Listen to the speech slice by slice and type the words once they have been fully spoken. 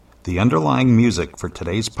The underlying music for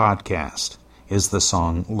today's podcast is the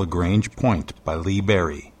song LaGrange Point by Lee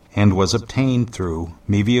Berry and was obtained through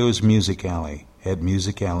Mevio's Music Alley at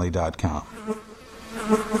musicalley.com.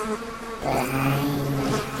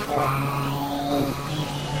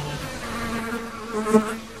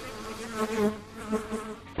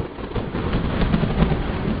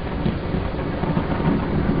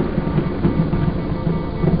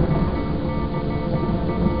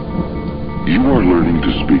 You are learning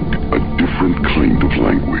to speak a different kind of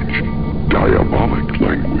language. Diabolic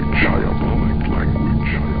language. Diabolic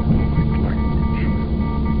language. Diabolic language.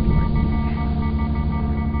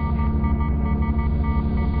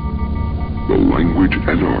 The language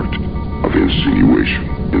and art of insinuation.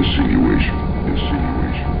 Insinuation.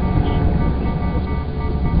 Insinuation.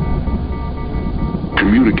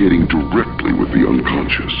 Communicating directly with the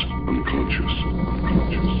unconscious. Unconscious.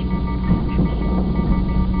 Unconscious.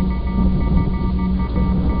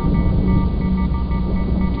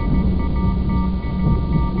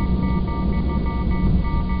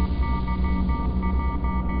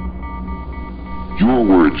 Your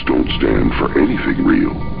words don't stand for anything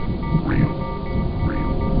real. Real.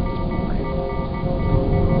 Real.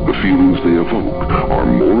 The feelings they evoke are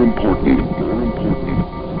more important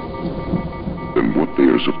than what they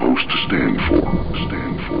are supposed to stand for.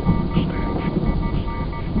 Stand for. Stand for.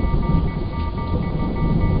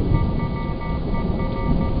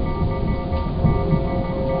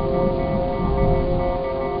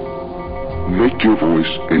 Make your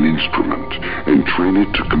voice an instrument and train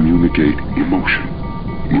it to communicate emotion.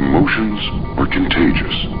 Emotions are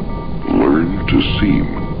contagious. Learn to seem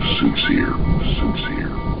sincere. Sincere.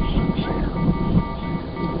 Sincere.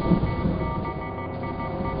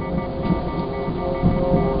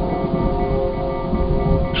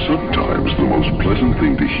 Sometimes the most pleasant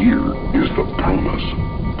thing to hear is the promise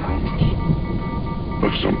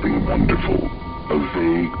of something wonderful. A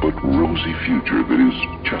vague but rosy future that is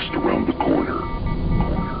just around the corner.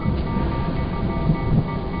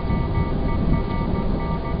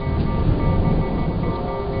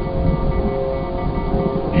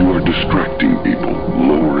 You are distracting people,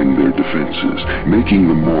 lowering their defenses, making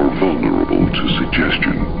them more vulnerable to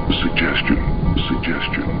suggestion, suggestion,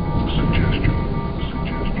 suggestion, suggestion,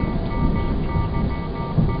 suggestion.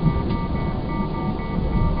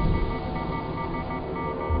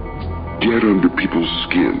 Get under people's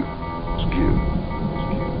skin.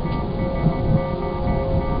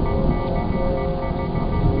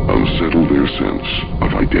 Unsettle their sense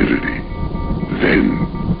of identity. Then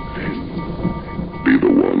be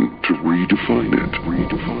the one to redefine it.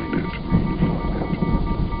 Redefine it.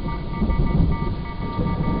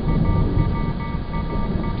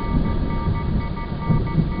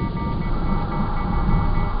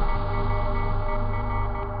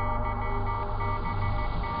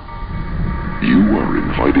 You are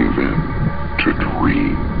inviting them to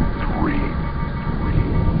dream.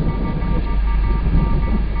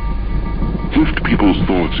 Lift people's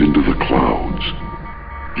thoughts into the clouds.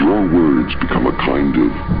 Your words become a kind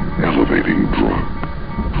of elevating drug.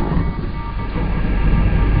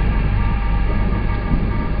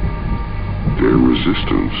 Their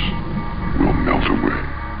resistance will melt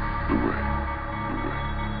away.